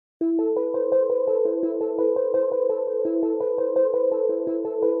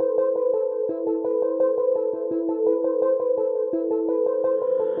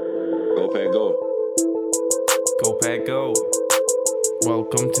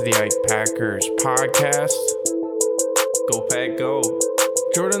Welcome to the Ike Packers podcast. Go Pack Go.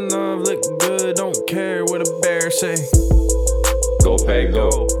 Jordan Love look good, don't care what a bear say. Go Pack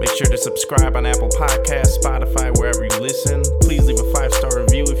Go. Make sure to subscribe on Apple Podcasts, Spotify, wherever you listen. Please leave a 5-star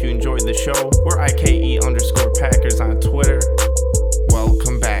review if you enjoyed the show. We're IKE_Packers on Twitter.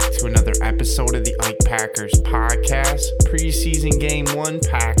 Welcome back to another episode of the Ike Packers podcast. Preseason game 1,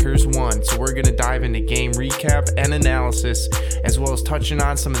 Packers won. So we're going to dive into game recap and analysis, as well as touching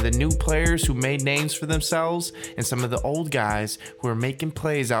on some of the new players who made names for themselves and some of the old guys who are making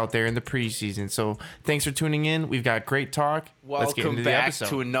plays out there in the preseason. So thanks for tuning in. We've got great talk. Let's get into the episode. Welcome back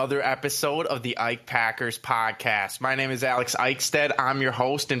to another episode of the Ike Packers podcast. My name is Alex Eichstead. I'm your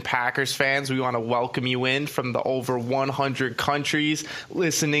host, and Packers fans, we want to welcome you in from the over 100 countries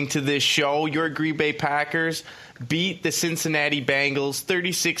listening to this show. Your Green Bay Packers beat the Cincinnati Bengals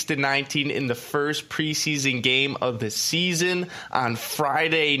 36-19 in the first preseason game of the season on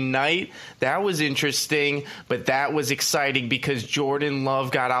Friday night. That was interesting, but that was exciting because Jordan Love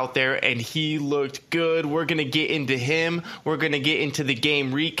got out there and he looked good. We're going to get into him. We're going to get into the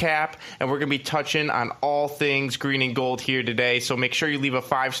game recap, and we're going to be touching on all things green and gold here today. So make sure you leave a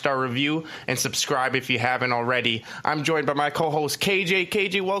 5-star review and subscribe if you haven't already. I'm joined by my co-host KJ.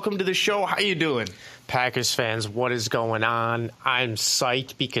 KJ, welcome to the show. How you doing? Packers fans, what is going on? I'm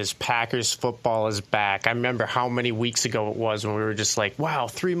psyched because Packers football is back. I remember how many weeks ago it was when we were just like, wow,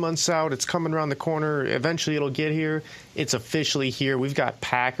 3 months out, it's coming around the corner. Eventually it'll get here. It's officially here. We've got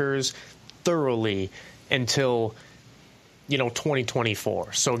Packers thoroughly until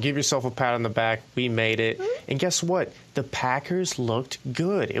 2024. So give yourself a pat on the back. We made it. And guess what? The Packers looked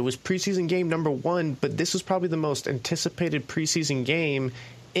good. It was preseason game number 1, but this was probably the most anticipated preseason game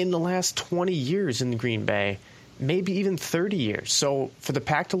in the last 20 years in Green Bay, maybe even 30 years. So for the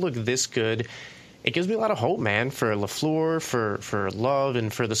Pack to look this good, it gives me a lot of hope, man, for LaFleur, for Love,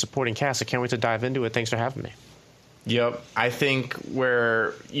 and for the supporting cast. I can't wait to dive into it. Thanks for having me. Yep. I think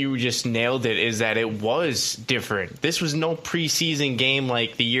where you just nailed it is that it was different. This was no preseason game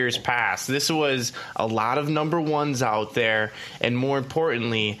like the years past. This was a lot of number ones out there, and more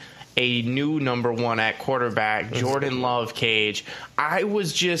importantly, a new number 1 at quarterback, Jordan Love, Cage. I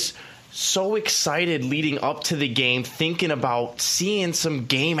was just so excited leading up to the game, thinking about seeing some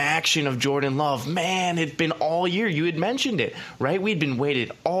game action of Jordan Love. Man, it'd been all year. You had mentioned it, right? We'd been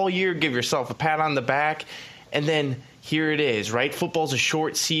waited all year. Give yourself a pat on the back. And then here it is, right? Football's a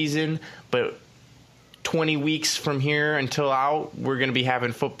short season, but 20 weeks from here until out, we're going to be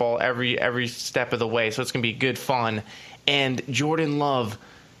having football every step of the way. So it's going to be good fun. And Jordan Love,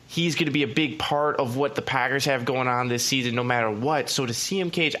 he's going to be a big part of what the Packers have going on this season no matter what. So to see him,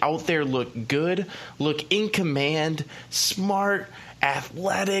 Cage, out there look good, look in command, smart,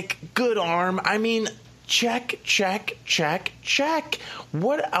 athletic, good arm. I mean, check, check, check, check.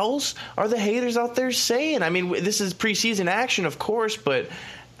 What else are the haters out there saying? I mean, this is preseason action, of course, but,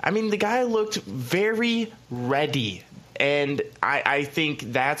 I mean, the guy looked very ready. And I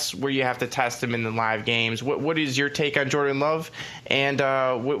think that's where you have to test him in the live games. What is your take on Jordan Love? And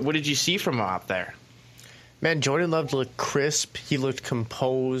what did you see from him out there? Man, Jordan Love looked crisp. He looked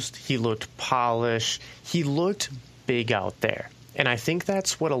composed. He looked polished. He looked big out there. And I think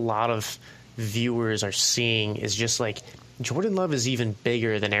that's what a lot of viewers are seeing is just like Jordan Love is even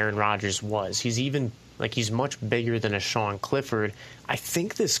bigger than Aaron Rodgers was. He's much bigger than a Sean Clifford. I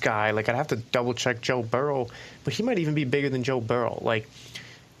think this guy, I'd have to double-check Joe Burrow, but he might even be bigger than Joe Burrow.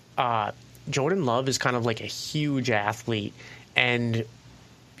 Jordan Love is kind of like a huge athlete, and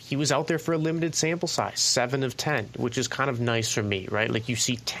he was out there for a limited sample size, 7 of 10, which is kind of nice for me, right? Like you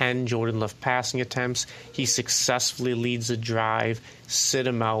see 10 Jordan Love passing attempts. He successfully leads a drive, sit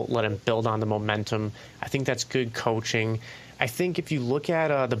him out, let him build on the momentum. I think that's good coaching. I think if you look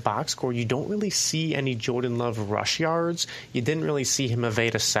at the box score, you don't really see any Jordan Love rush yards. You didn't really see him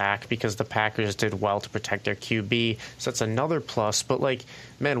evade a sack because the Packers did well to protect their QB. So that's another plus. But,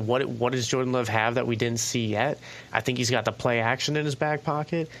 man, what does Jordan Love have that we didn't see yet? I think he's got the play action in his back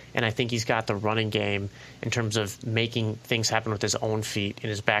pocket, and I think he's got the running game in terms of making things happen with his own feet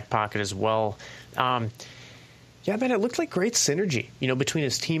in his back pocket as well. Yeah, man, it looked like great synergy, between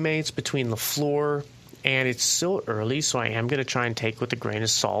his teammates, between LaFleur. And it's still early, so I am going to try and take with a grain of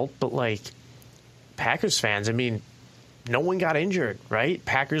salt. But, Packers fans, I mean, no one got injured, right?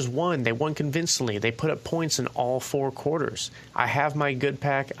 Packers won. They won convincingly. They put up points in all 4 quarters. I have my good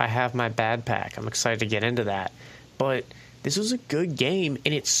pack. I have my bad pack. I'm excited to get into that. But this was a good game,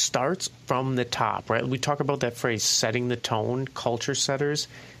 and it starts from the top, right? We talk about that phrase, setting the tone, culture setters.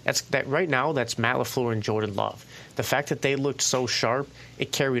 Right now, that's Matt LaFleur and Jordan Love. The fact that they looked so sharp,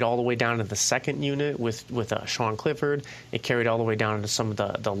 it carried all the way down to the second unit with Sean Clifford. It carried all the way down to some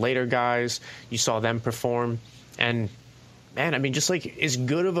of the later guys. You saw them perform. And, man, I mean, just like as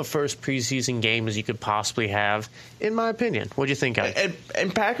good of a first preseason game as you could possibly have, in my opinion. What do you think, Ike?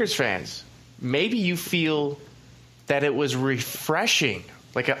 And Packers fans, maybe you feel that it was refreshing,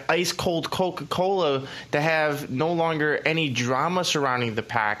 like an ice-cold Coca-Cola, to have no longer any drama surrounding the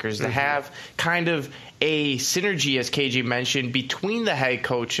Packers, to have kind of a synergy, as KJ mentioned, between the head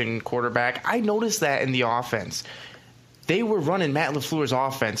coach and quarterback. I noticed that in the offense. They were running Matt LaFleur's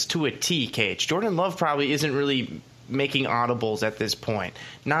offense to a T, Cage. Jordan Love probably isn't really making audibles at this point.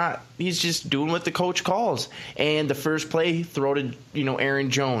 He's just doing what the coach calls. And the first play, throw to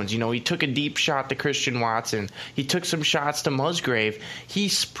Aaron Jones. He took a deep shot to Christian Watson. He took some shots to Musgrave. He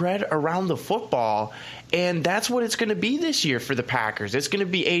spread around the football, and that's what it's going to be this year for the Packers. It's going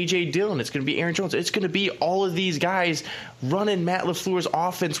to be A.J. Dillon. It's going to be Aaron Jones. It's going to be all of these guys running Matt LaFleur's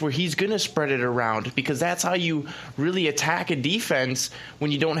offense, where he's going to spread it around, because that's how you really attack a defense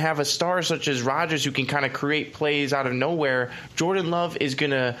when you don't have a star such as Rodgers who can kind of create plays out of nowhere. Jordan Love is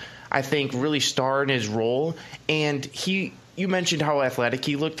going to, I think, really star in his role. And you mentioned how athletic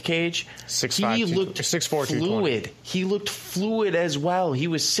he looked, Cage. 6'5", he looked 6'4", fluid. He looked fluid as well. He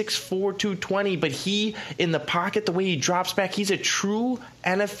was 6'4", 220, but he, in the pocket, the way he drops back, he's a true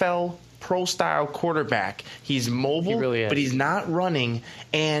NFL pro-style quarterback. He's mobile, but he's not running,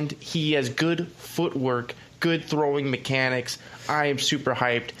 and he has good footwork, good throwing mechanics. I am super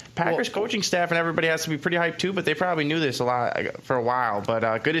hyped. Packers coaching staff and everybody has to be pretty hyped too, but they probably knew this a lot for a while.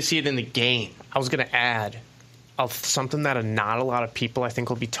 But good to see it in the game. I was going to add something that not a lot of people I think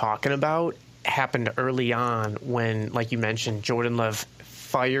will be talking about. Happened early on when, like you mentioned, Jordan Love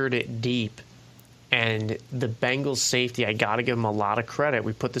fired it deep. And the Bengals safety, I got to give him a lot of credit.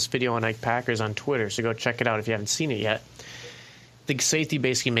 We put this video on Ike Packers on Twitter, so go check it out if you haven't seen it yet. The safety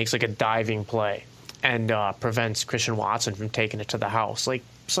basically makes like a diving play and prevents Christian Watson from taking it to the house. Like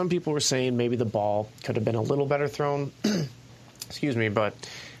some people were saying, maybe the ball could have been a little better thrown. Excuse me, but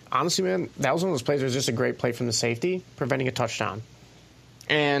honestly, man, that was one of those plays where it was just a great play from the safety, preventing a touchdown.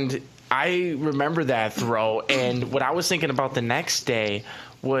 And I remember that throw, and what I was thinking about the next day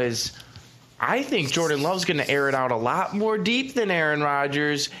was, I think Jordan Love's going to air it out a lot more deep than Aaron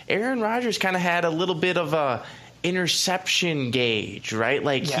Rodgers. Aaron Rodgers kind of had a little bit of a interception gauge, right?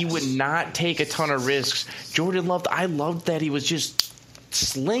 Like, he would not take a ton of risks. Jordan Love, I loved that he was just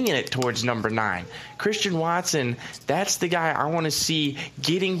slinging it towards number 9. Christian Watson, that's the guy I want to see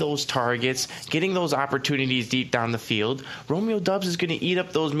getting those targets, getting those opportunities deep down the field. Romeo Doubs is going to eat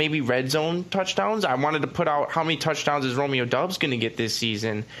up those maybe red zone touchdowns. I wanted to put out how many touchdowns is Romeo Doubs going to get this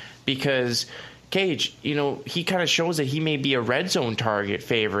season, because Cage, he kind of shows that he may be a red zone target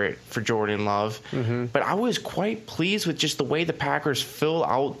favorite for Jordan Love. But I was quite pleased with just the way the Packers fill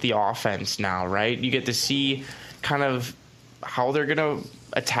out the offense now, right? You get to see kind of how they're going to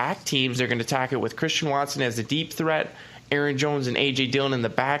attack teams. They're going to attack it with Christian Watson as the deep threat, Aaron Jones and A.J. Dillon in the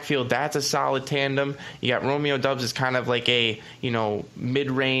backfield. That's a solid tandem. You got Romeo Doubs as kind of like a,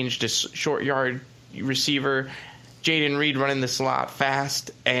 mid-range to short yard receiver. Jaden Reed running the slot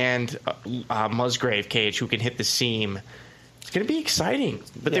fast, and Musgrave, Cage, who can hit the seam. It's going to be exciting.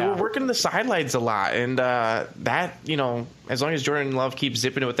 But they were working the sidelines a lot, and that, as long as Jordan Love keeps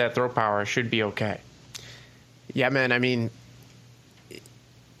zipping it with that throw power, should be okay. Yeah, man, I mean,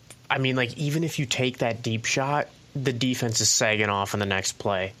 like, even if you take that deep shot, the defense is sagging off on the next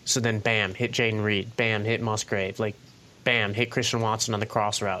play. So then, bam, hit Jaden Reed. Bam, hit Musgrave. Like, bam, hit Christian Watson on the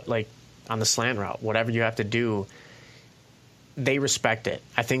cross route. Like, on the slant route. Whatever you have to do, they respect it.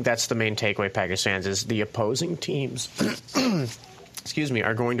 I think that's the main takeaway, Packers fans, is the opposing teams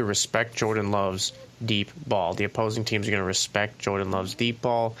are going to respect Jordan Love's deep ball. The opposing teams are going to respect Jordan Love's deep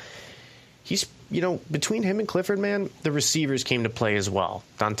ball. He's, between him and Clifford, man, the receivers came to play as well.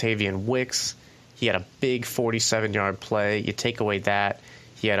 Dontavian Wicks, he had a big 47-yard play. You take away that,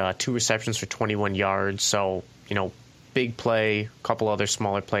 he had 2 receptions for 21 yards. So, big play, a couple other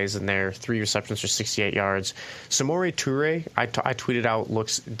smaller plays in there, 3 receptions for 68 yards. Samori Toure, I tweeted out,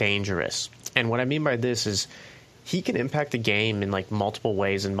 looks dangerous. And what I mean by this is he can impact the game in like multiple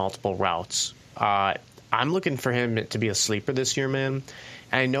ways and multiple routes. I'm looking for him to be a sleeper this year, man.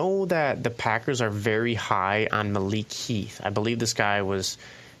 And I know that the Packers are very high on Malik Heath. I believe this guy was,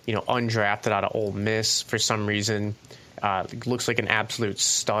 undrafted out of Ole Miss for some reason. Looks like an absolute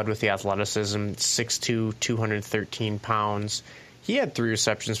stud with the athleticism, 6'2", 213 pounds. He had 3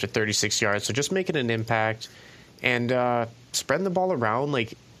 receptions for 36 yards, so just making an impact. And spreading the ball around,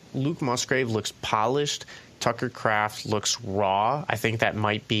 like, Luke Musgrave looks polished. Tucker Kraft looks raw. I think that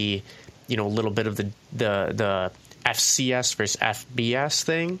might be, a little bit of the FCS versus FBS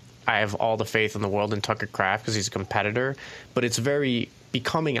thing. I have all the faith in the world in Tucker Kraft because he's a competitor, but it's very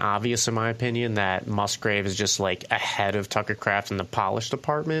becoming obvious, in my opinion, that Musgrave is just like ahead of Tucker Kraft in the polish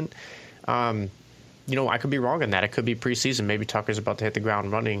department. I could be wrong on that. It could be preseason. Maybe Tucker's about to hit the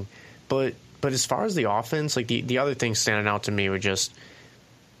ground running. But as far as the offense, like the other things standing out to me were just,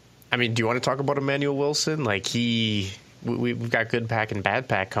 do you want to talk about Emmanuel Wilson? Like we've got good pack and bad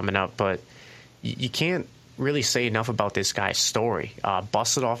pack coming up, but you can't really say enough about this guy's story.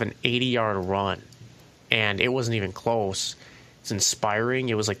 Busted off an 80-yard run, and it wasn't even close. It's inspiring.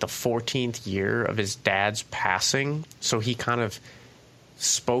 It was like the 14th year of his dad's passing, so he kind of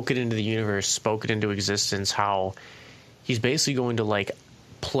spoke it into the universe, spoke it into existence, how he's basically going to like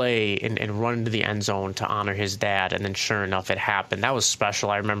play and run into the end zone to honor his dad, and then sure enough, it happened. That was special.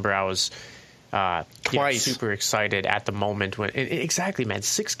 I remember I was super excited at the moment when exactly, man.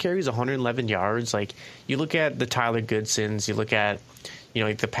 6 carries, 111 yards. Like, you look at the Tyler Goodsons, you look at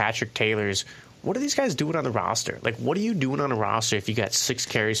like the Patrick Taylors. What are these guys doing on the roster? Like, what are you doing on a roster if you got 6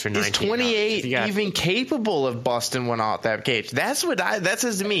 carries for 19 yards? Is 28 even capable of busting one out that cage? That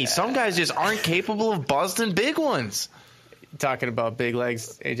says to me. Some guys just aren't capable of busting big ones. Talking about big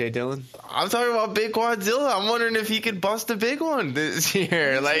legs, A.J. Dillon? I'm talking about Big Quadzilla. I'm wondering if he could bust a big one this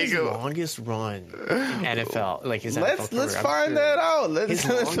year. What's his longest run in NFL? Like his let's NFL career? find that out. His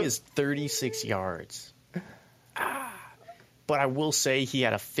longest 36 yards. But I will say he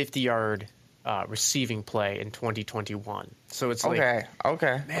had a 50-yard receiving play in 2021. So it's like,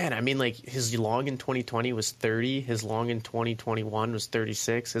 okay. Man, like his long in 2020 was 30. His long in 2021 was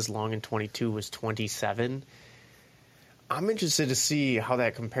 36. His long in 22 was 27. I'm interested to see how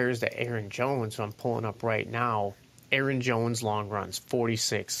that compares to Aaron Jones, who I'm pulling up right now. Aaron Jones' long runs,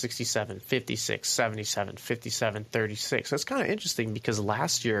 46, 67, 56, 77, 57, 36. That's kind of interesting because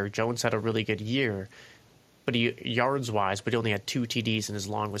last year Jones had a really good year, but yards-wise, but he only had 2 TDs and his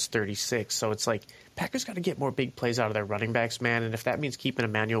long was 36. So it's like Packers got to get more big plays out of their running backs, man. And if that means keeping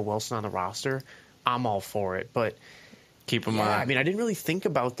Emmanuel Wilson on the roster, I'm all for it. But keep him on. I didn't really think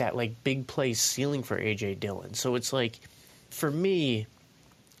about that like big play ceiling for A.J. Dillon. So it's like, for me,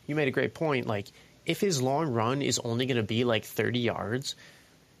 you made a great point. Like, if his long run is only going to be like 30 yards,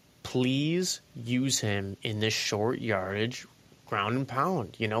 please use him in this short yardage ground and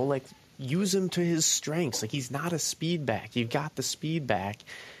pound. Like, use him to his strengths. Like, he's not a speed back. You've got the speed back.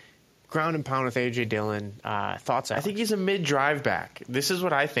 Ground and pound with A.J. Dillon. Thoughts? I think he's a mid-drive back. This is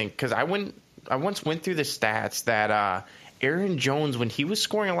what I think, because I once went through the stats that Aaron Jones, when he was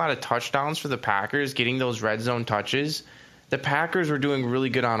scoring a lot of touchdowns for the Packers, getting those red zone touches, the Packers were doing really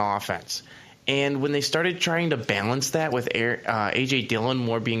good on offense. And when they started trying to balance that with A.J. Dillon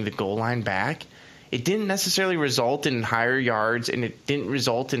more being the goal line back, it didn't necessarily result in higher yards, and it didn't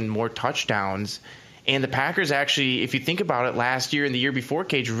result in more touchdowns. And the Packers actually, if you think about it, last year and the year before,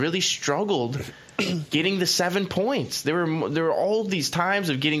 Cage, really struggled getting the 7 points. There were all these times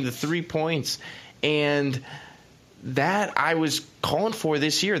of getting the 3 points. And that I was calling for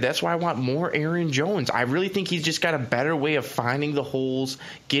this year. That's why I want more Aaron Jones. I really think he's just got a better way of finding the holes,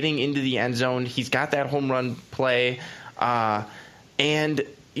 getting into the end zone. He's got that home run play. And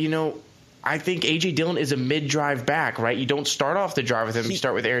I think A.J. Dillon is a mid-drive back, right? You don't start off the drive with him. You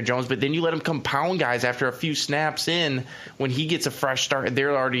start with Aaron Jones, but then you let him compound guys after a few snaps in. When he gets a fresh start,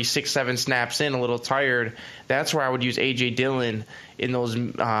 they're already 6-7 snaps in, a little tired. That's where I would use A.J. Dillon in those,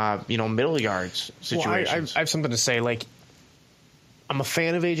 middle yards situations. Well, I have something to say. Like, I'm a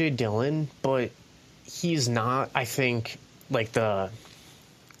fan of A.J. Dillon, but he's not, I think, like the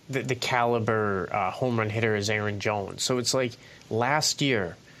caliber home run hitter as Aaron Jones. So it's like last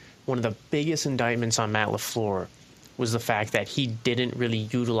year, one of the biggest indictments on Matt LaFleur was the fact that he didn't really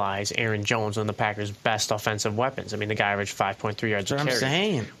utilize Aaron Jones, one of the Packers' best offensive weapons. The guy averaged 5.3 yards a carry. That's what I'm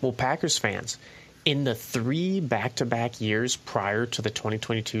saying. Well, Packers fans, in the 3 back-to-back years prior to the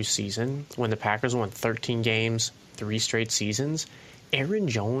 2022 season, when the Packers won 13 games, 3 straight seasons, Aaron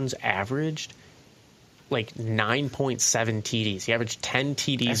Jones averaged like 9.7 TDs. He averaged 10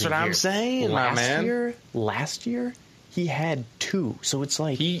 TDs That's what I'm saying, man. Last year, he had 2. So it's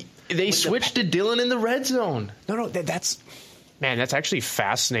like they switched to Dillon in the red zone. No, that's actually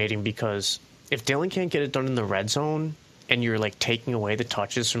fascinating, because if Dillon can't get it done in the red zone and you're like taking away the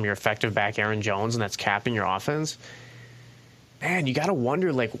touches from your effective back Aaron Jones, and that's capping your offense, man, you got to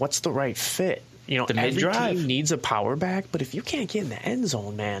wonder like what's the right fit. Every team needs a power back, but if you can't get in the end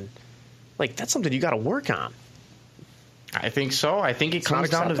zone, man, like that's something you got to work on. I think so. I think it comes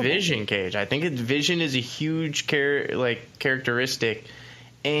down to vision, Cage. I think vision is a huge characteristic,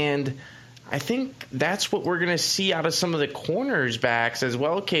 and I think that's what we're going to see out of some of the corners backs as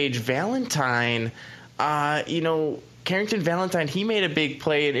well, Cage. Valentine, Carrington Valentine, he made a big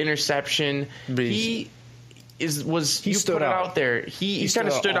play, an interception. He stood out there. He kind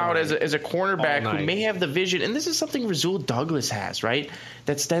of stood out as a cornerback who may have the vision, and this is something Rasul Douglas has, right?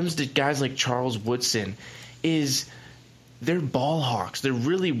 That stems to guys like Charles Woodson. They're ball hawks. They're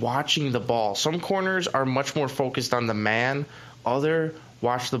really watching the ball. Some corners are much more focused on the man. Other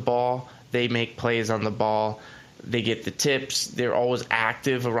watch the ball. They make plays on the ball. They get the tips. They're always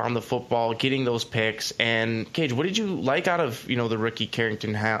active around the football, getting those picks. And, Cage, what did you like out of, the rookie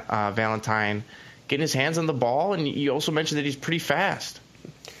Carrington Valentine getting his hands on the ball? And you also mentioned that he's pretty fast.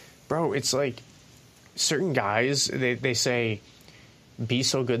 Bro, it's like certain guys, they say, be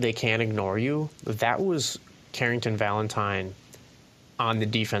so good they can't ignore you. That was Carrington Valentine on the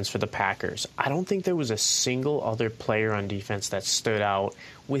defense for the Packers. I don't think there was a single other player on defense that stood out,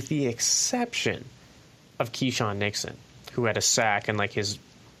 with the exception of Keyshawn Nixon, who had a sack in like his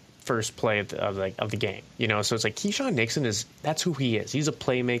first play of the game. So it's like Keyshawn Nixon that's who he is. He's a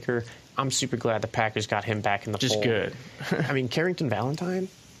playmaker. I'm super glad the Packers got him back in the fold. Just good. I mean, Carrington Valentine,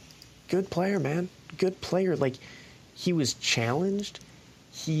 good player, man. Good player. Like, he was challenged.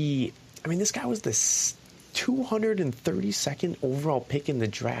 This guy was the 232nd overall pick in the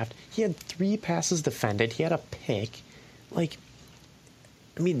draft. He had 3 passes defended. He had a pick.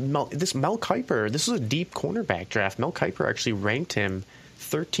 This Mel Kiper, this was a deep cornerback draft. Mel Kiper actually ranked him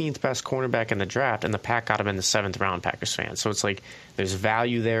 13th best cornerback in the draft, and the Pack got him in the 7th round, Packers fans. So it's like there's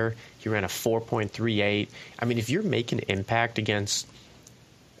value there. He ran a 4.38. If you're making impact against,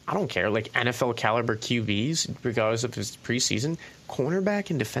 I don't care, like NFL caliber QBs, regardless of his preseason, cornerback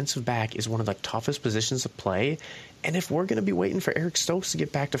and defensive back is one of the toughest positions to play. And if we're going to be waiting for Eric Stokes to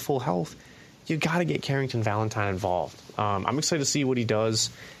get back to full health, you got to get Carrington Valentine involved. I'm excited to see what he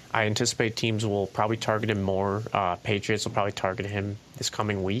does. I anticipate teams will probably target him more. Patriots will probably target him this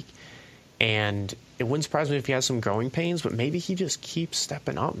coming week. And it wouldn't surprise me if he has some growing pains, but maybe he just keeps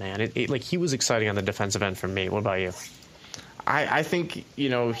stepping up, man. He was exciting on the defensive end for me. What about you? I think,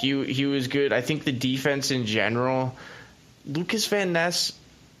 he was good. I think the defense in general, Lucas Van Ness,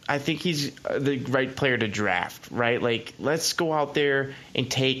 I think he's the right player to draft, right? Like, let's go out there and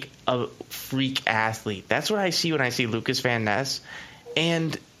take a freak athlete. That's what I see when I see Lucas Van Ness.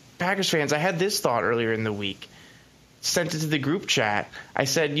 And Packers fans, I had this thought earlier in the week. Sent it to the group chat. I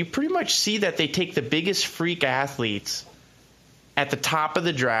said, you pretty much see that they take the biggest freak athletes at the top of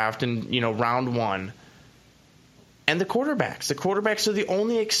the draft in, round 1. And the quarterbacks are the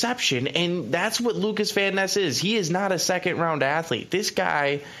only exception, and that's what Lucas Van Ness is. He is not a second-round athlete. This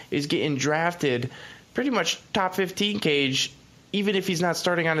guy is getting drafted pretty much top 15, Cage, even if he's not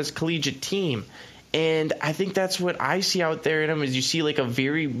starting on his collegiate team. And I think that's what I see out there in him, is you see like a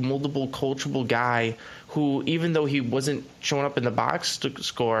very moldable, coachable guy who, even though he wasn't showing up in the box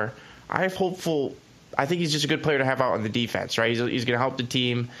score, I think he's just a good player to have out on the defense, right? He's going to help the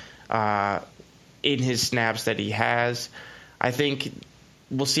team in his snaps that he has. I think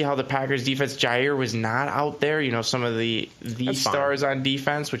we'll see how the Packers defense, Jair was not out there, some of the stars on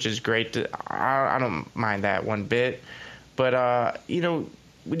defense, which is great. I don't mind that one bit. But,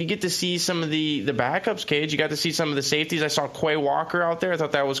 when you get to see some of the backups, Cage, you got to see some of the safeties. I saw Quay Walker out there. I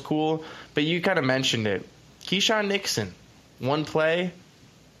thought that was cool. But you kind of mentioned it. Keyshawn Nixon, 1 play,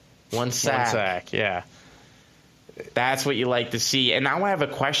 1 sack. 1 sack, yeah. That's what you like to see. And now I have a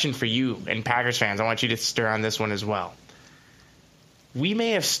question for you and Packers fans. I want you to stir on this one as well. We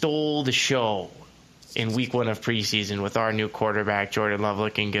may have stole the show in week 1 of preseason with our new quarterback, Jordan Love,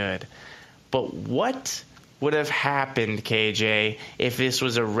 looking good. But what would have happened, KJ, if this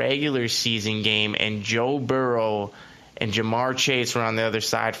was a regular season game and Joe Burrow and Jamar Chase were on the other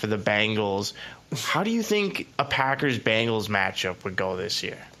side for the Bengals? How do you think a Packers-Bengals matchup would go this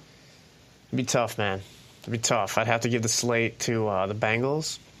year? It'd be tough, man. It'd be tough. I'd have to give the slate to the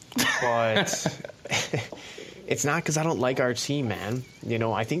Bengals, but it's not because I don't like our team, man.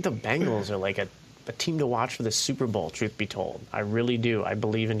 I think the Bengals are like a team to watch for the Super Bowl, truth be told. I really do. I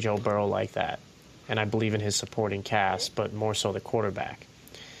believe in Joe Burrow like that, and I believe in his supporting cast, but more so the quarterback.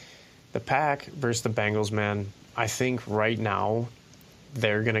 The Pack versus the Bengals, man, I think right now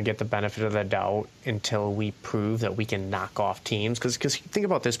they're going to get the benefit of the doubt until we prove that we can knock off teams. Because think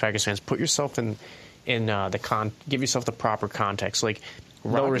about this, Packers fans. Put yourself give yourself the proper context. Like,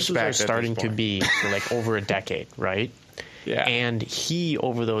 no respect are starting to be for like over a decade, right? Yeah. And he,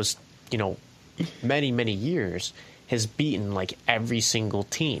 over those, many, many years, has beaten like every single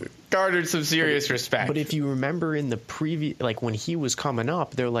team. Garnered some serious respect. But if you remember in the previous, like when he was coming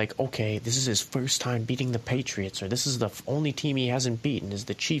up, they're like, okay, this is his first time beating the Patriots, or this is the only team he hasn't beaten is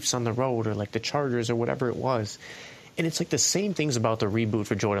the Chiefs on the road, or like the Chargers, or whatever it was. And it's like the same things about the reboot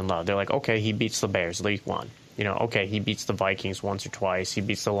for Jordan Love. They're like, okay, he beats the Bears, Week 1. Okay, he beats the Vikings once or twice. He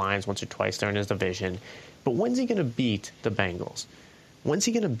beats the Lions once or twice. They're in his division. But when's he going to beat the Bengals? When's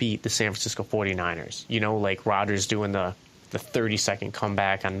he going to beat the San Francisco 49ers? Like Rodgers doing the 30-second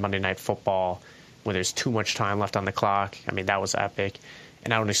comeback on Monday Night Football where there's too much time left on the clock. I mean, that was epic.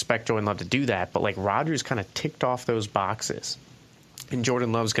 And I don't expect Jordan Love to do that. But, like, Rodgers kind of ticked off those boxes. And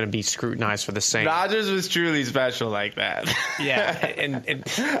Jordan Love's going to be scrutinized for the same. Rodgers was truly special like that. Yeah. And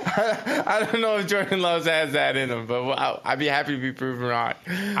I don't know if Jordan Love has that in him, but I'd be happy to be proven wrong.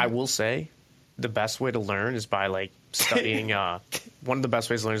 I will say the best way to learn is by, like, studying one of the best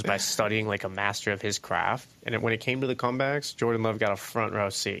ways to learn is by studying like a master of his craft. And when it came to the comebacks, Jordan Love got a front row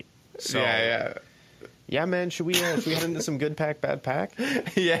seat. So yeah, man, should we head into some good pack, bad pack?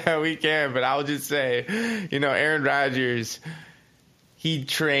 Yeah, we can, but I'll just say, Aaron Rodgers, he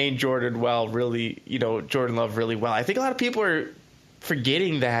trained Jordan Love really well. I think a lot of people are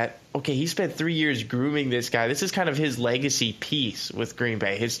forgetting that, okay, he spent 3 years grooming this guy. This is kind of his legacy piece with Green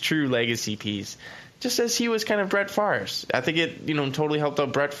Bay, his true legacy piece. Just as he was kind of Brett Favre's. I think it, totally helped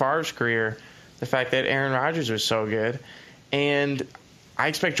out Brett Favre's career, the fact that Aaron Rodgers was so good. And I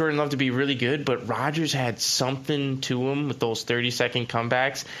expect Jordan Love to be really good, but Rodgers had something to him with those 30-second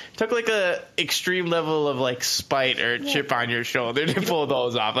comebacks. It took like a extreme level of like spite or chip on your shoulder to pull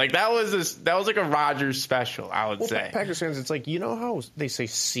those off. Like that was like a Rodgers special, I would say. Packers fans, it's like, how they say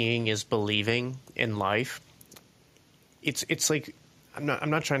seeing is believing in life? It's like, I'm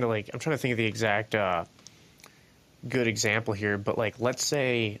trying to think of the exact good example here, but like, let's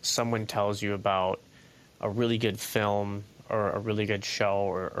say someone tells you about a really good film or a really good show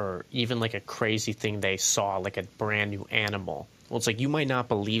or even like a crazy thing they saw, like a brand new animal. Well, it's like you might not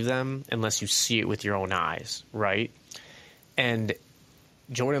believe them unless you see it with your own eyes, right? And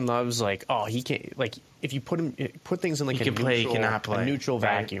Jordan Love's like, oh, he can't, like, if you put things in like a neutral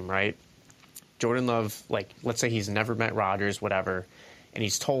vacuum, right? Jordan Love, like, let's say he's never met Rodgers, whatever, and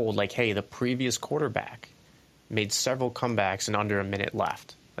he's told, like, hey, the previous quarterback made several comebacks in under a minute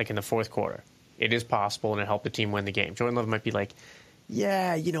left, like in the fourth quarter. It is possible, and it helped the team win the game. Jordan Love might be like,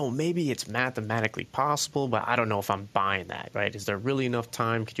 yeah, maybe it's mathematically possible, but I don't know if I'm buying that, right? Is there really enough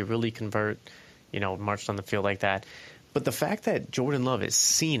time? Could you really convert, marched on the field like that? But the fact that Jordan Love has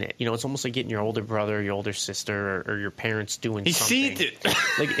seen it, it's almost like getting your older brother, your older sister, or your parents doing something. He's seen it.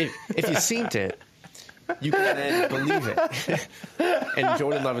 Like, if you've seen it, you can then believe it. And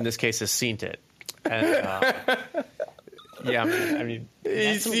Jordan Love, in this case, has seen it. And, yeah, I mean,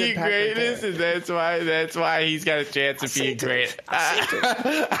 he's seen greatness, and that's why he's got a chance of being great.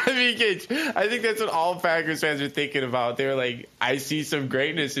 I mean, I think that's what all Packers fans are thinking about. They're like, I see some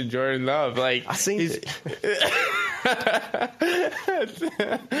greatness in Jordan Love. Like, I seen it.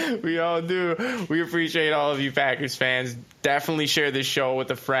 We all do. We appreciate all of you Packers fans. Definitely share this show with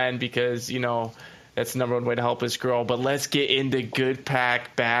a friend because, that's the number one way to help us grow. But let's get into Good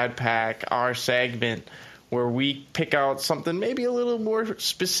Pack, Bad Pack, our segment where we pick out something maybe a little more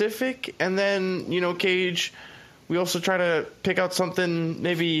specific. And then, Cage, we also try to pick out something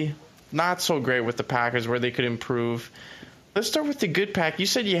maybe not so great with the Packers where they could improve. Let's start with the Good Pack. You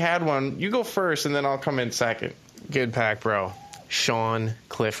said you had one. You go first, and then I'll come in second. Good Pack, bro. Sean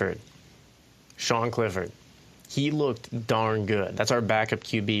Clifford. He looked darn good. That's our backup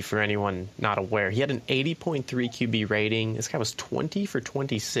QB for anyone not aware. He had an 80.3 QB rating. This guy was 20 for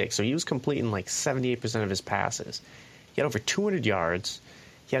 26, so he was completing like 78% of his passes. He had over 200 yards.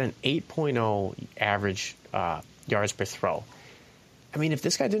 He had an 8.0 average yards per throw. I mean, if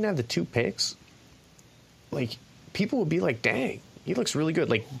this guy didn't have the 2 picks, like, people would be like, dang, he looks really good.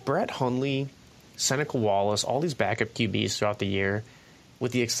 Like, Brett Hundley, Seneca Wallace, all these backup QBs throughout the year,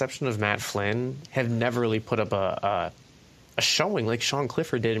 with the exception of Matt Flynn, have never really put up a showing like Sean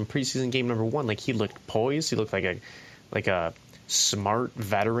Clifford did in preseason game number 1. Like, he looked poised. He looked like a smart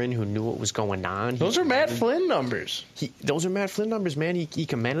veteran who knew what was going on. Those are Matt Flynn numbers. Those are Matt Flynn numbers, man. He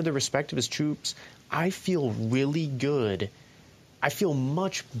commanded the respect of his troops. I feel really good. I feel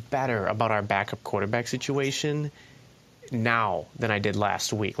much better about our backup quarterback situation now than I did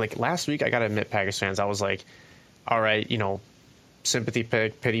last week. Like, last week, I got to admit, Packers fans, I was like, all right, sympathy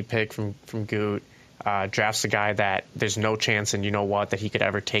pick, pity pick from Goot, drafts a guy that there's no chance, and that he could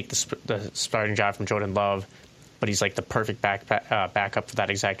ever take the starting job from Jordan Love, but he's like the perfect backup for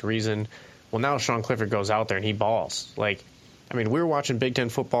that exact reason. Well, now Sean Clifford goes out there and he balls. Like, I mean, we were watching Big Ten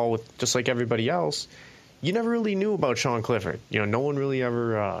football with just like everybody else. you never really knew about Sean Clifford. No one really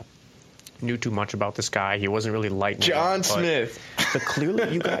ever knew too much about this guy. He wasn't really lighting John up, Smith. But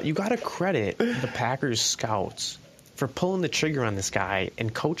clearly, you got to credit the Packers scouts for pulling the trigger on this guy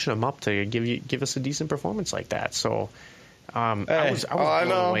and coaching him up to give us a decent performance like that. So I was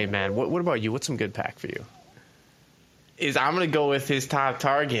blown away, man. What about you? What's some good pack for you? I'm going to go with his top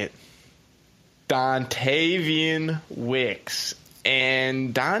target, Dontavian Wicks.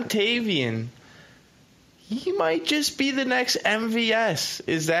 And Dontavian, he might just be the next MVS.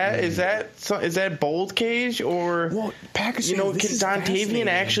 Is that bold, Cage? Or Packers, can Dontavian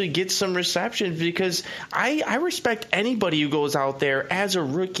actually get some reception? Because I respect anybody who goes out there as a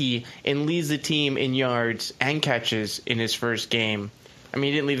rookie and leads the team in yards and catches in his first game. I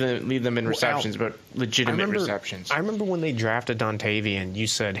mean, he didn't lead them in receptions, but legitimate receptions. I remember when they drafted Dontavian, you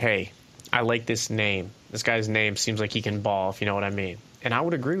said, hey, I like this name. This guy's name seems like he can ball, if you know what I mean. And I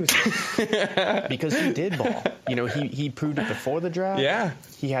would agree with you because he did ball. He proved it before the draft. Yeah.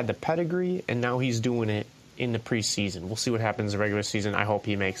 He had the pedigree, and now he's doing it in the preseason. We'll see what happens in the regular season. I hope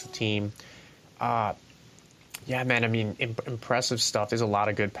he makes the team. Yeah, man, I mean, impressive stuff. There's a lot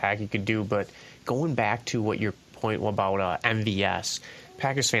of good pack you could do, but going back to what your point about MVS,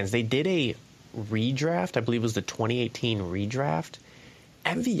 Packers fans, they did a redraft. I believe it was the 2018 redraft.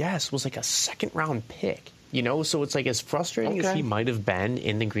 MVS was like a second-round pick, So it's like as frustrating as he might have been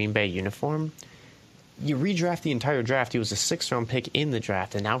in the Green Bay uniform, you redraft the entire draft. He was a sixth-round pick in the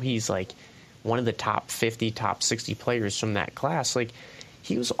draft, and now he's like one of the top 50, top 60 players from that class. Like,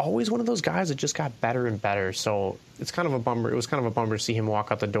 he was always one of those guys that just got better and better. So it's kind of a bummer. It was kind of a bummer to see him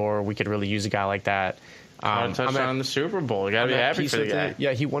walk out the door. We could really use a guy like that. Touchdown the Super Bowl. You got to be happy for the guy.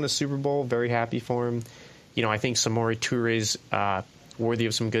 Yeah, he won a Super Bowl. Very happy for him. I think Samori Touré's worthy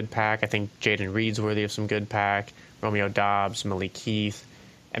of some good pack. I think Jaden Reed's worthy of some good pack. Romeo Doubs, Malik Heath,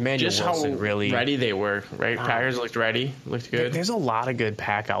 Emmanuel Just Wilson. How really ready they were, right? Packers looked ready, looked good. There's a lot of good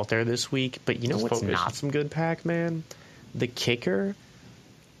pack out there this week, but what's not some good pack, man? The kicker,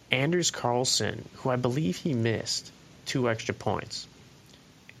 Anders Carlson, who I believe he missed 2 extra points.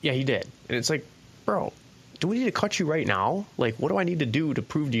 Yeah, he did. And it's like, bro, do we need to cut you right now? Like, what do I need to do to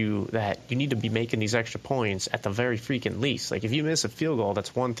prove to you that you need to be making these extra points at the very freaking least? Like, if you miss a field goal,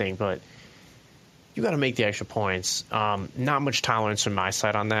 that's one thing, but you got to make the extra points. Not much tolerance from my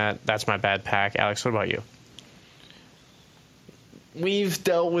side on that. That's my bad pack. Alex, what about you? We've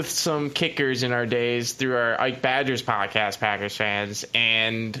dealt with some kickers in our days through our Ike Badgers podcast, Packers fans,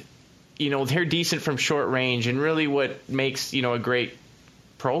 and, they're decent from short range, and really what makes, a great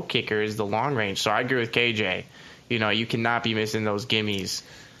pro kicker is the long range. So I agree with KJ. You cannot be missing those gimmies.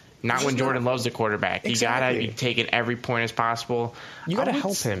 Not when Jordan Love's the quarterback. Exactly. You gotta be taking every point as possible. You gotta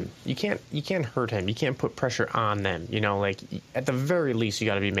help him. You can't hurt him. You can't put pressure on them. Like at the very least, you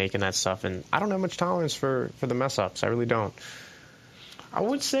gotta be making that stuff. And I don't have much tolerance for the mess ups. I really don't. I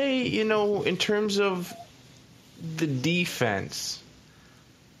would say, in terms of the defense,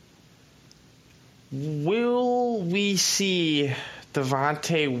 will we see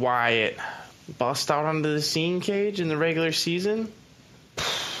Devontae Wyatt bust out onto the scene, Cage, in the regular season?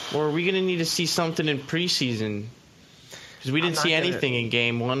 Or are we going to need to see something in preseason? Because we didn't see anything in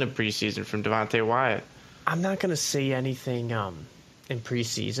game 1 of preseason from Devontae Wyatt. I'm not going to say anything in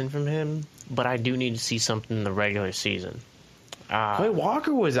preseason from him, but I do need to see something in the regular season. Clay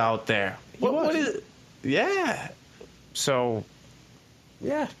Walker was out there. What is it? Yeah. So,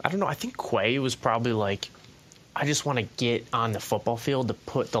 yeah, I don't know. I think Quay was probably like, I just want to get on the football field to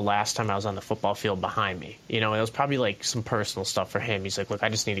put the last time I was on the football field behind me. It was probably like some personal stuff for him. He's like, look, I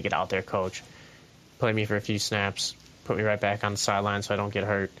just need to get out there, coach. Play me for a few snaps. Put me right back on the sideline so I don't get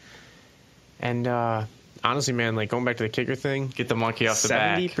hurt. And honestly, man, like going back to the kicker thing. Get the monkey off the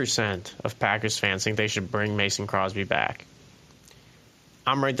back. 70% of Packers fans think they should bring Mason Crosby back.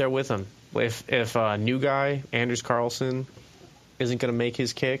 I'm right there with him. If a new guy, Anders Carlson, isn't going to make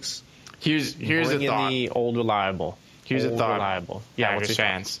his kicks, here's bring a thought. in the old reliable. Here's a thought. Reliable. Yeah, Packers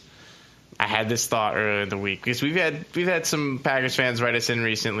fans. I had this thought earlier in the week because we've had some Packers fans write us in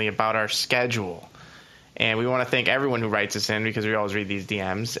recently about our schedule, and we want to thank everyone who writes us in because we always read these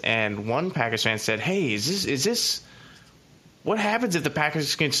DMs. And one Packers fan said, "Hey, is this what happens if the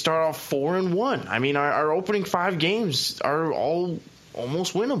Packers can start off 4-1? I mean, our opening 5 games are all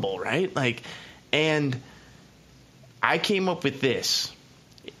almost winnable, right? Like, and I came up with this."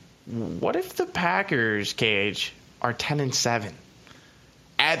 What if the Packers, Cage, are 10-7?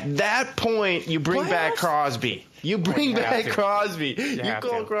 At that point, you bring back Crosby. You bring back Crosby. You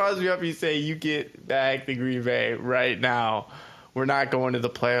call Crosby up. You say, you get back to Green Bay right now. We're not going to the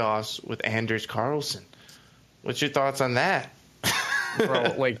playoffs with Anders Carlson. What's your thoughts on that?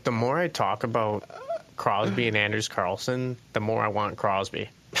 Bro, like, the more I talk about Crosby and Anders Carlson, the more I want Crosby.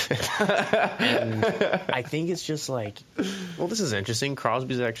 And I think it's just like, well, this is interesting.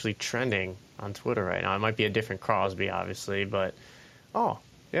 Crosby's actually trending on Twitter right now. It might be a different Crosby, obviously, but a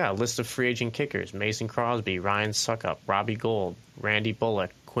list of free agent kickers: Mason Crosby, Ryan Suckup, Robbie Gould, Randy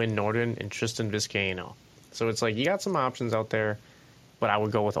Bullock, Quinn Norton, and Tristan Vizcaino. So it's like you got some options out there, but I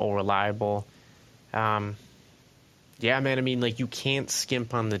would go with all reliable. Yeah, man, I mean, like, you can't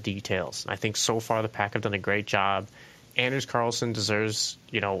skimp on the details. I think so far the Pack have done a great job. Anders Carlson deserves,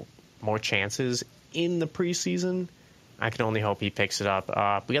 more chances in the preseason. I can only hope he picks it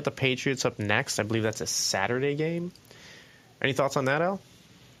up. We got the Patriots up next. I believe that's a Saturday game. Any thoughts on that, Al?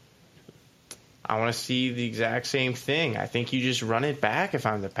 I want to see the exact same thing. I think you just run it back if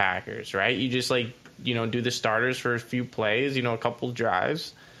I'm the Packers, right? You just, do the starters for a few plays, a couple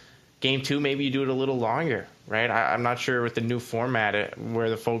drives. Game 2, maybe you do it a little longer, right? I'm not sure with the new format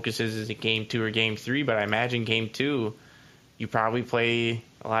where the focus is it Game 2 or Game 3, but I imagine Game 2, you probably play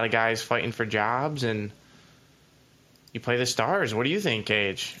a lot of guys fighting for jobs, and you play the stars. What do you think,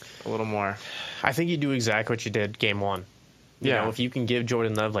 Cage? A little more. I think you do exactly what you did Game 1. You know, if you can give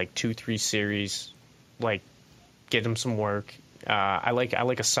Jordan Love 2-3 series, get him some work. I like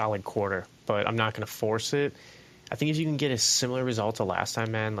a solid quarter, but I'm not going to force it. I think if you can get a similar result to last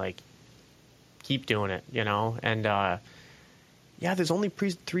time, man, keep doing it, And there's only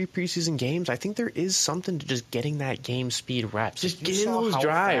 3 preseason games. I think there is something to just getting that game speed reps. Just getting those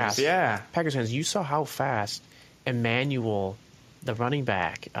drives, Packers fans, you saw how fast Emmanuel, the running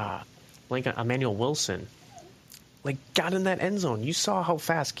back, Emmanuel Wilson, got in that end zone. You saw how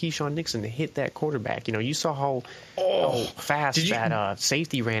fast Keyshawn Nixon hit that quarterback. You saw how fast that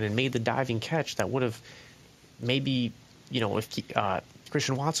safety ran and made the diving catch that would have maybe, if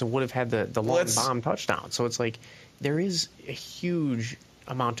Christian Watson would have had the long bomb touchdown. So it's there is a huge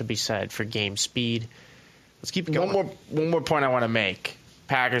amount to be said for game speed. Let's keep it going. One more point I want to make.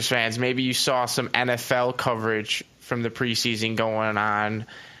 Packers fans, maybe you saw some NFL coverage from the preseason going on.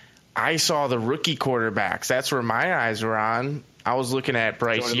 I saw the rookie quarterbacks. That's where my eyes were on. I was looking at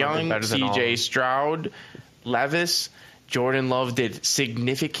Bryce Young, C.J. Stroud, Levis. Jordan Love did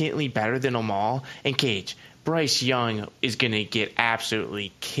significantly better than them all. And Cage, Bryce Young is going to get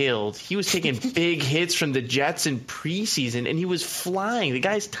absolutely killed. He was taking big hits from the Jets in preseason, and he was flying. The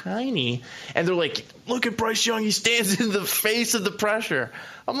guy's tiny. And they're like, look at Bryce Young. He stands in the face of the pressure.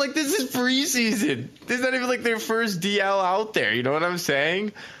 I'm like, this is preseason. This is not even their first DL out there. You know what I'm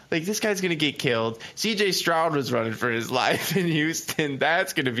saying? This guy's going to get killed. C.J. Stroud was running for his life in Houston.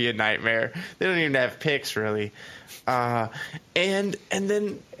 That's going to be a nightmare. They don't even have picks, really. And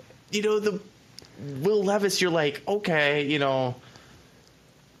then, the Will Levis, you're like, okay,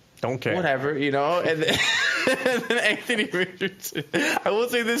 don't care. Whatever, and then, and then Anthony Richardson. I will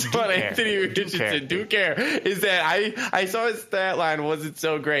say this about Anthony Richardson. Do care. Is that I saw his stat line wasn't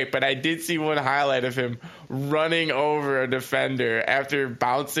so great, but I did see one highlight of him running over a defender after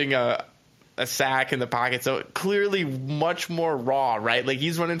bouncing a sack in the pocket. So clearly much more raw, right?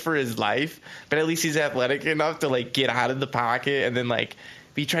 He's running for his life, but at least he's athletic enough to get out of the pocket, and then if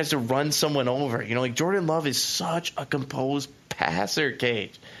he tries to run someone over. Jordan Love is such a composed passer,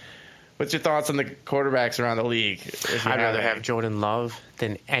 Cage. What's your thoughts on the quarterbacks around the league? I'd rather have Jordan Love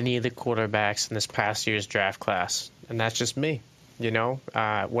than any of the quarterbacks in this past year's draft class. And that's just me. Would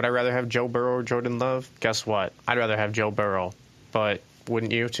I rather have Joe Burrow or Jordan Love? Guess what? I'd rather have Joe Burrow. But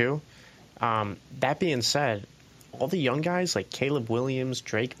wouldn't you too? That being said, all the young guys like Caleb Williams,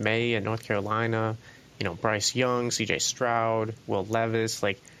 Drake May at North Carolina, Bryce Young, C.J. Stroud, Will Levis,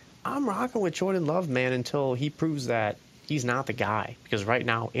 I'm rocking with Jordan Love, man, until he proves that he's not the guy. Because right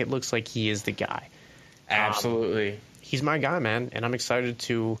now, it looks like he is the guy. Absolutely. He's my guy, man, and I'm excited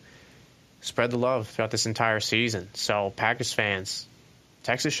to spread the love throughout this entire season. So, Packers fans,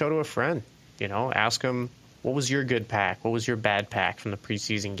 text this show to a friend. Ask him, what was your good pack? What was your bad pack from the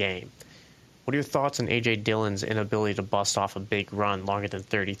preseason game? What are your thoughts on A.J. Dillon's inability to bust off a big run longer than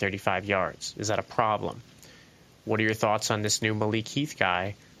 30, 35 yards? Is that a problem? What are your thoughts on this new Malik Heath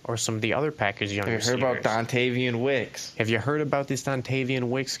guy or some of the other Packers young receivers? Have you heard about Dontavian Wicks? Have you heard about this Dontavian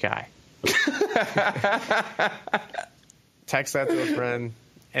Wicks guy? Text that to a friend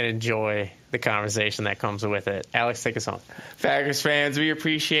and enjoy the conversation that comes with it. Alex, take us home. Packers fans, we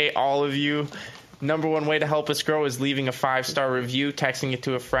appreciate all of you. Number one way to help us grow is leaving a 5-star review. Texting it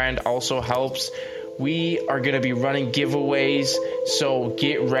to a friend also helps. We are going to be running giveaways, so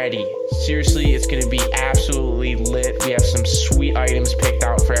get ready. Seriously, it's going to be absolutely lit. We have some sweet items picked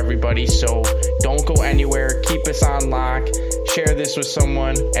out for everybody, so don't go anywhere. Keep us on lock. Share this with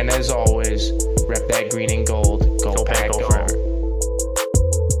someone, and as always, rep that green and gold. Go Pack, go forever.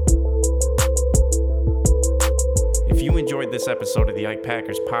 enjoyed this episode of the Ike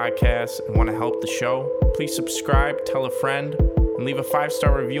Packers podcast and want to help the show, please subscribe, tell a friend, and leave a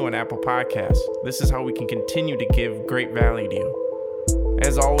 5-star review on Apple Podcasts. This is how we can continue to give great value to you.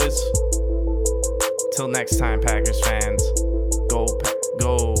 As always, till next time, Packers fans, go Pack,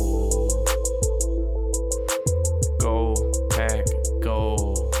 go. Go Pack, go.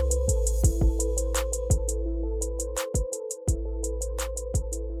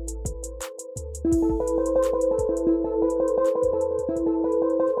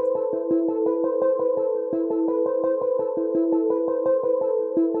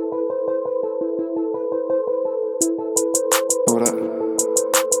 Hold up,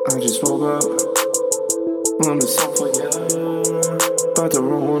 I just woke up on the sofa, yeah. About to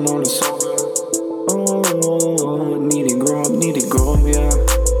roll one on the sofa. Oh, need to grow up, yeah.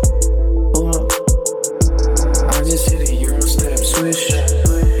 Hold up, I just hit a Euro step swish.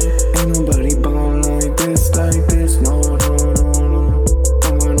 Ain't nobody ballin' like this, no.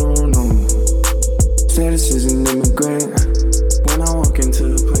 Status is an immigrant. When I walk into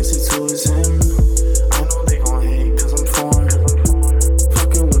the place, it's always him. I know they gon' hate 'cause I'm foreign.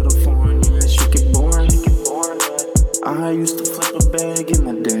 Fucking with a foreign, yeah, she get boring. I used to flip a bag in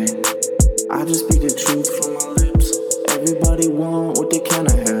my day. I just speak the truth from my lips. Everybody want what they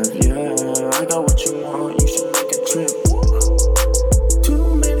kinda have, yeah. I got what you want, you should make a trip.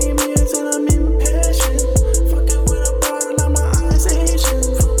 Too many minutes and I'm impatient. Fucking with a bar, now my eyes Asian.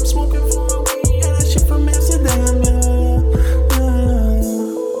 Smoking for a weed, yeah, that shit from Amsterdam, yeah.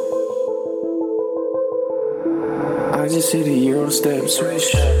 I just hit a Euro step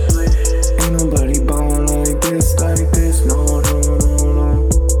swish. Ain't nobody ballin' like this, no.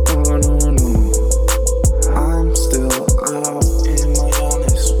 I'm still out in my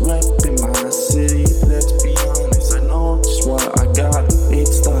honest, reppin' my city, let's be honest. I know just what I got,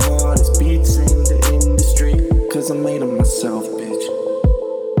 it's the hardest beats in the industry. 'Cause I made them myself, bitch.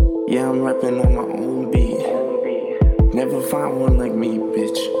 Yeah, I'm reppin' on my own beat. Never find one like me,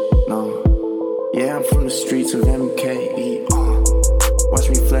 bitch, no. Yeah, I'm from the streets of MKE. Watch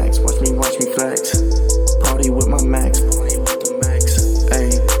me flex, watch me flex. Party with my max,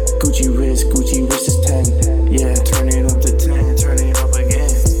 Ayy, Gucci wrist is 10. Yeah, turn it up to 10, turn it up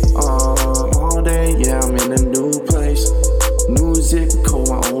again. All day, yeah, I'm in the new